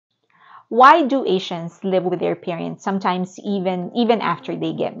Why do Asians live with their parents sometimes even after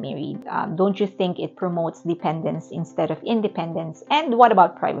they get married? Don't you think it promotes dependence instead of independence? And what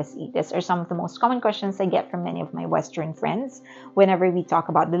about privacy? These are some of the most common questions I get from many of my Western friends whenever we talk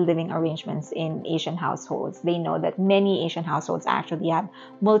about the living arrangements in Asian households. They know that many Asian households actually have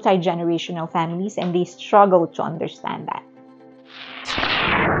multi-generational families, and they struggle to understand that.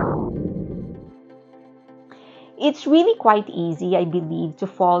 It's really quite easy, I believe, to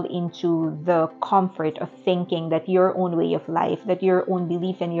fall into the comfort of thinking that your own way of life, that your own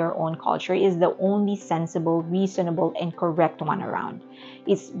belief and your own culture is the only sensible, reasonable, and correct one around.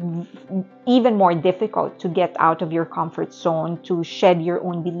 It's even more difficult to get out of your comfort zone, to shed your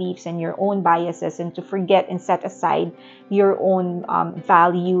own beliefs and your own biases, and to forget and set aside your own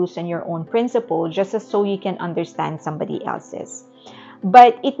values and your own principles just as so you can understand somebody else's.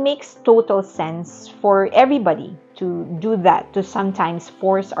 But it makes total sense for everybody to do that, to sometimes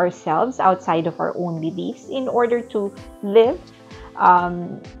force ourselves outside of our own beliefs in order to live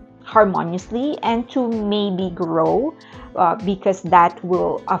harmoniously and to maybe grow, because that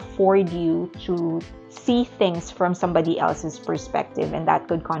will afford you to see things from somebody else's perspective, and that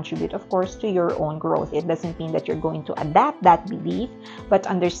could contribute, of course, to your own growth. It doesn't mean that you're going to adapt that belief, but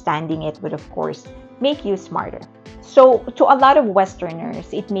understanding it would, of course, make you smarter. So, to a lot of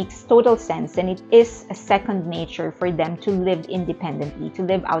Westerners, it makes total sense, and it is a second nature for them to live independently, to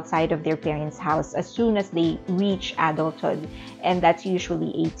live outside of their parents' house as soon as they reach adulthood, and that's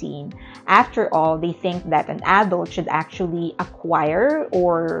usually 18. After all, they think that an adult should actually acquire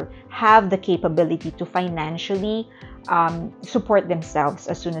or have the capability to financially support themselves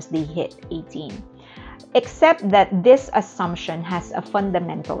as soon as they hit 18. Except that this assumption has a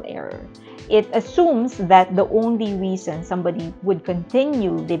fundamental error. It assumes that the only reason somebody would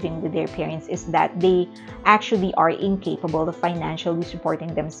continue living with their parents is that they actually are incapable of financially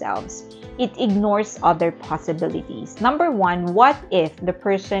supporting themselves. It ignores other possibilities. Number one, what if the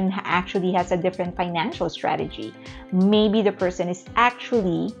person actually has a different financial strategy? Maybe the person is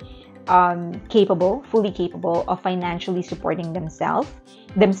actually fully capable of financially supporting themselves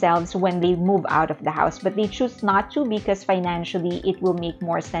when they move out of the house, but they choose not to because financially it will make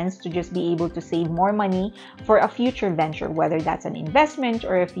more sense to just be able to save more money for a future venture, whether that's an investment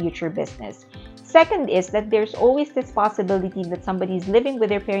or a future business. Second is that there's always this possibility that somebody is living with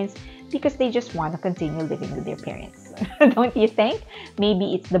their parents because they just want to continue living with their parents. Don't you think?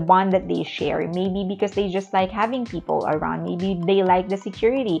 Maybe it's the bond that they share. Maybe because they just like having people around. Maybe they like the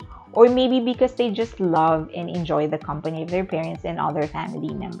security. Or maybe because they just love and enjoy the company of their parents and other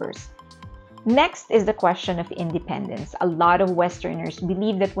family members. Next is the question of independence. A lot of Westerners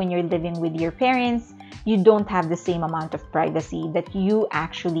believe that when you're living with your parents, you don't have the same amount of privacy that you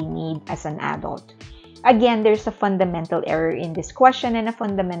actually need as an adult. Again, there's a fundamental error in this question and a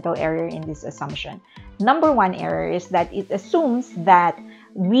fundamental error in this assumption. Number one error is that it assumes that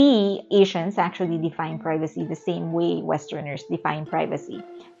we Asians actually define privacy the same way Westerners define privacy.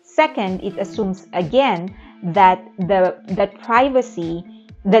 Second, it assumes again that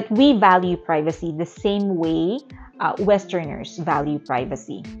we value privacy the same way Westerners value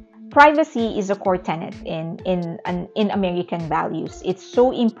privacy. Privacy is a core tenet in American values. It's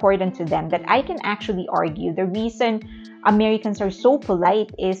so important to them that I can actually argue the reason Americans are so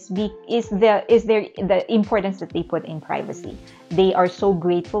polite is the importance that they put in privacy. They are so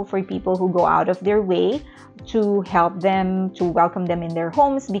grateful for people who go out of their way to help them, to welcome them in their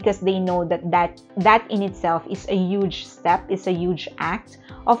homes, because they know that in itself is a huge step, is a huge act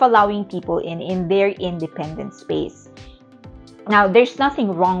of allowing people in their independent space. Now, there's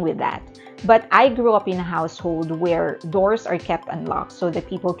nothing wrong with that. But I grew up in a household where doors are kept unlocked so that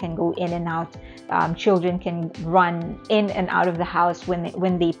people can go in and out. Children can run in and out of the house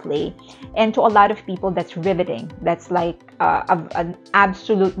when they play. And to a lot of people, that's riveting. That's like an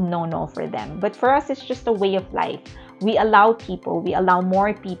absolute no-no for them. But for us, it's just a way of life. We allow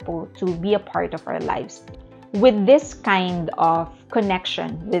more people to be a part of our lives. With this kind of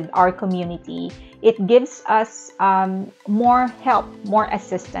connection with our community, it gives us more help, more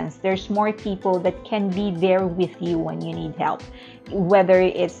assistance. There's more people that can be there with you when you need help. Whether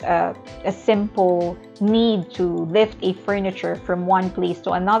it's a simple need to lift a furniture from one place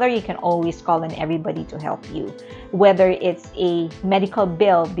to another, you can always call on everybody to help you. Whether it's a medical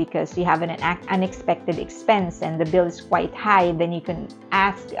bill because you have an unexpected expense and the bill is quite high, then you can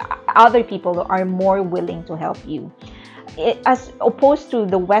ask other people who are more willing to help you. As opposed to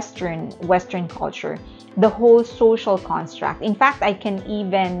the Western culture, the whole social construct. In fact, I can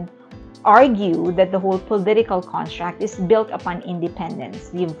even argue that the whole political construct is built upon independence.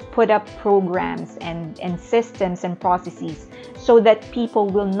 We've put up programs and systems and processes so that people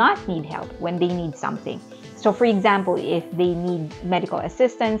will not need help when they need something. So, for example, if they need medical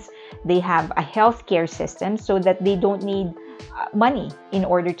assistance, they have a healthcare system so that they don't need money in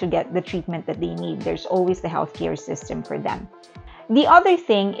order to get the treatment that they need. There's always the healthcare system for them. The other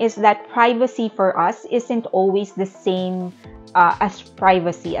thing is that privacy for us isn't always the same as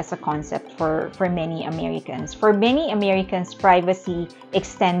privacy as a concept for many Americans. For many Americans, privacy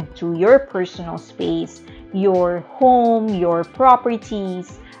extends to your personal space, your home, your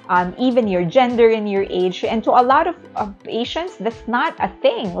properties, even your gender and your age. And to a lot of Asians, that's not a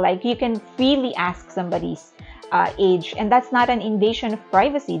thing. Like, you can freely ask somebody's age, and that's not an invasion of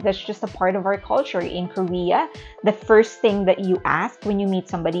privacy. That's just a part of our culture. In Korea, the first thing that you ask when you meet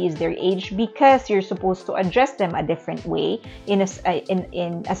somebody is their age, because you're supposed to address them a different way, in a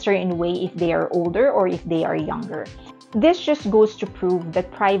certain way, if they are older or if they are younger. This just goes to prove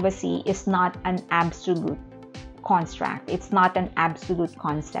that privacy is not an absolute construct. It's not an absolute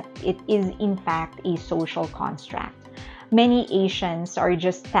concept. It is, in fact, a social construct. Many Asians are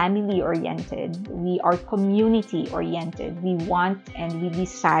just family-oriented. We are community-oriented. We want and we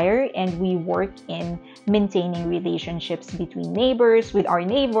desire and we work in maintaining relationships between neighbors, with our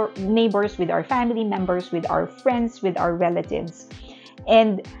neighbors, with our family members, with our friends, with our relatives.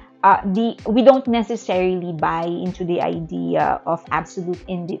 And we don't necessarily buy into the idea of absolute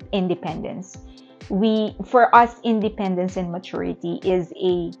independence. For us, independence and maturity is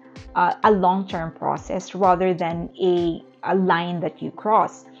a long-term process rather than a line that you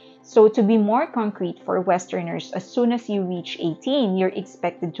cross. So, to be more concrete, for Westerners, as soon as you reach 18, you're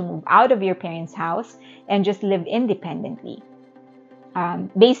expected to move out of your parents' house and just live independently.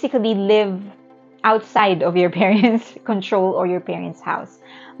 Basically, live outside of your parents' control or your parents' house.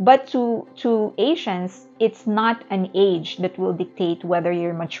 But to Asians, it's not an age that will dictate whether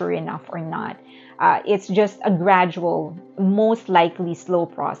you're mature enough or not. It's just a gradual, most likely slow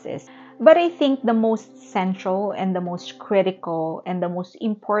process. But I think the most central and the most critical and the most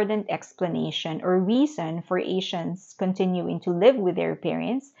important explanation or reason for Asians continuing to live with their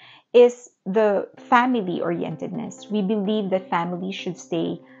parents is the family orientedness. We believe that families should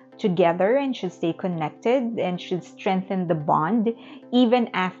stay together and should stay connected and should strengthen the bond even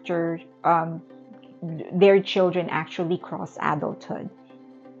after their children actually cross adulthood.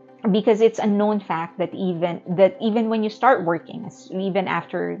 Because it's a known fact that even when you start working, even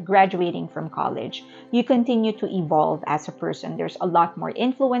after graduating from college, you continue to evolve as a person. There's a lot more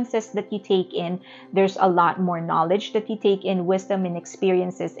influences that you take in. There's a lot more knowledge that you take in, wisdom and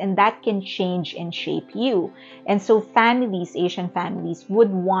experiences, and that can change and shape you. And so families, Asian families,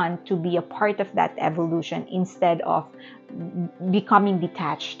 would want to be a part of that evolution instead of becoming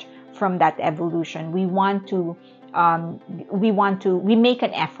detached from that evolution. We make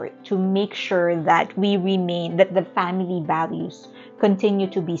an effort to make sure that that the family values continue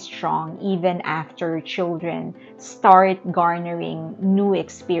to be strong even after children start garnering new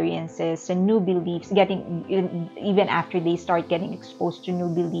experiences and new beliefs, even after they start getting exposed to new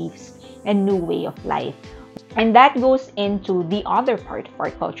beliefs and new way of life. And that goes into the other part of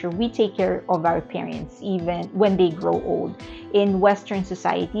our culture. We take care of our parents even when they grow old. In Western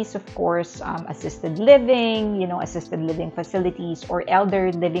societies, of course, assisted living facilities or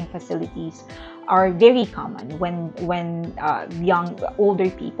elder living facilities are very common when older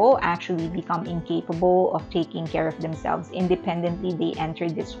people actually become incapable of taking care of themselves independently. They enter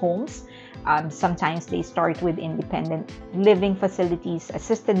these homes. Sometimes they start with independent living facilities,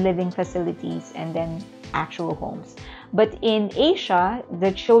 assisted living facilities, and then actual homes. But in Asia,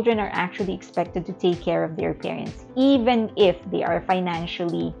 the children are actually expected to take care of their parents, even if they are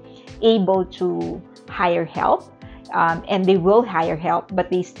financially able to hire help. And they will hire help, but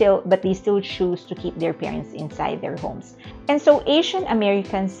they still choose to keep their parents inside their homes. And so Asian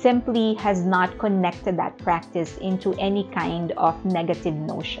Americans simply has not connected that practice into any kind of negative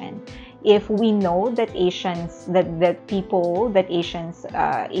notion. If we know that Asian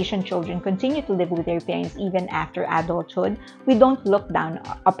children continue to live with their parents even after adulthood, we don't look down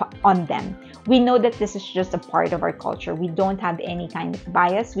on them. We know that this is just a part of our culture. We don't have any kind of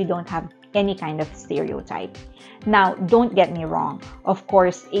bias. We don't have any kind of stereotype. Now, don't get me wrong. Of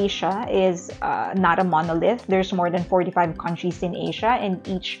course, Asia is not a monolith. There's more than 45 countries in Asia, and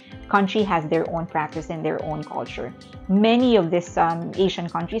each country has their own practice and their own culture. Many of these Asian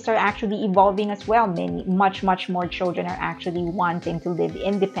countries are actually evolving as well. Much more children are actually wanting to live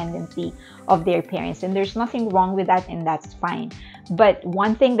independently of their parents, and there's nothing wrong with that, and that's fine. But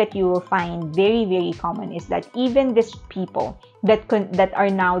one thing that you will find very, very common is that even these people that are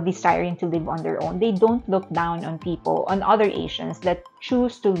now desiring to live on their own, they don't look down on people, on other Asians that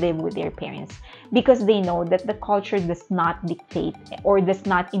choose to live with their parents, because they know that the culture does not dictate or does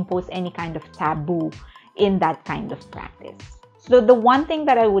not impose any kind of taboo in that kind of practice. So the one thing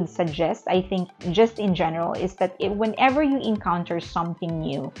that I would suggest, I think, just in general, is that whenever you encounter something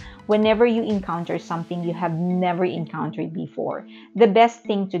new, whenever you encounter something you have never encountered before, the best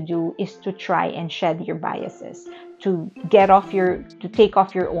thing to do is to try and shed your biases, to take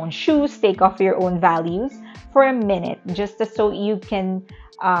off your own shoes, take off your own values for a minute, just so you can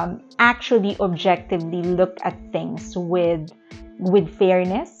actually objectively look at things with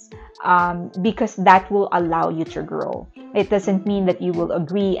fairness, because that will allow you to grow. It doesn't mean that you will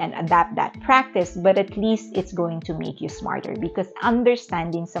agree and adapt that practice, but at least it's going to make you smarter, because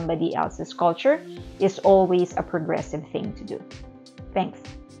understanding somebody else's culture is always a progressive thing to do. Thanks.